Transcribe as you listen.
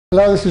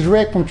Hello, this is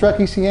Rick from Truck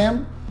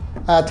ECM.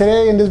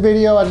 Today in this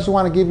video, I just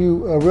want to give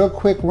you a real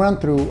quick run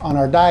through on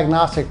our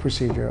diagnostic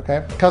procedure,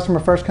 okay? Customer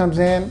first comes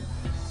in,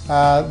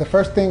 the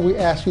first thing we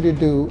ask you to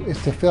do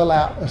is to fill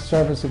out a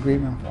service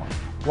agreement form.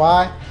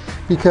 Why?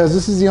 Because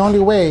this is the only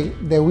way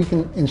that we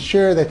can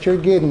ensure that you're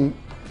getting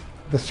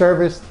the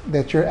service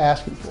that you're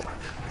asking for.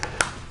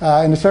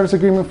 In the service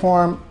agreement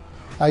form,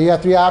 you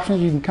have three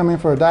options. You can come in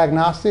for a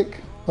diagnostic,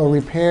 a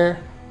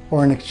repair,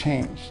 or an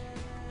exchange.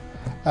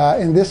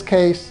 In this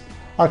case,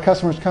 our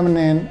customer's coming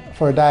in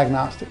for a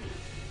diagnostic.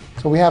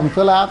 So we have him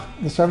fill out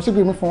the service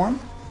agreement form.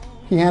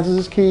 He hands us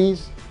his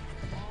keys.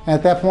 And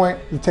at that point,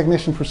 the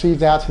technician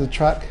proceeds out to the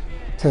truck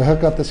to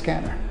hook up the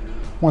scanner.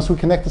 Once we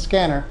connect the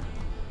scanner,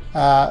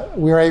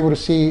 we are able to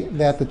see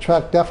that the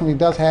truck definitely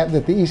does have,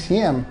 that the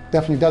ECM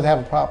definitely does have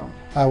a problem.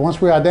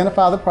 Once we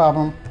identify the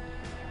problem,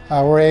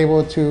 we're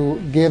able to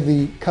give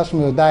the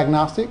customer a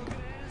diagnostic.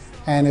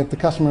 And if the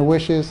customer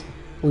wishes,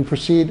 we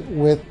proceed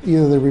with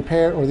either the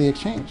repair or the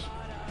exchange.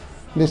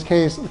 In this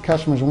case, the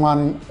customer is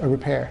wanting a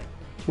repair.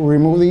 We'll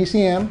remove the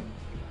ECM,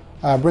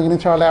 bring it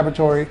into our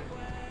laboratory.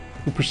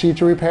 We proceed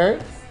to repair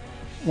it.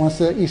 Once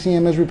the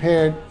ECM is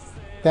repaired,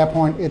 at that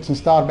point it's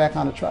installed back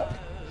on the truck.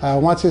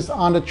 Once it's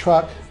on the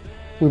truck,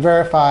 we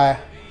verify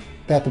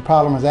that the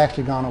problem has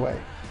actually gone away.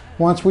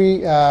 Once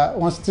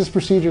this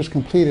procedure is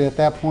completed, at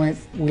that point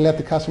we let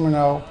the customer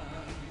know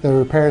the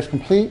repair is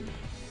complete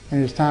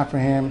and it's time for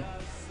him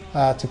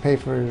to pay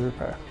for his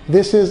repair.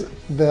 This is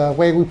the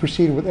way we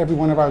proceed with every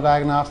one of our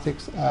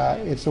diagnostics.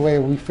 It's the way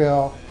we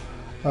feel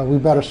we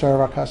better serve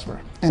our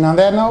customer. And on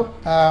that note,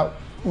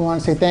 we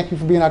want to say thank you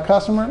for being our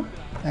customer,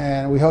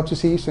 and we hope to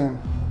see you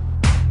soon.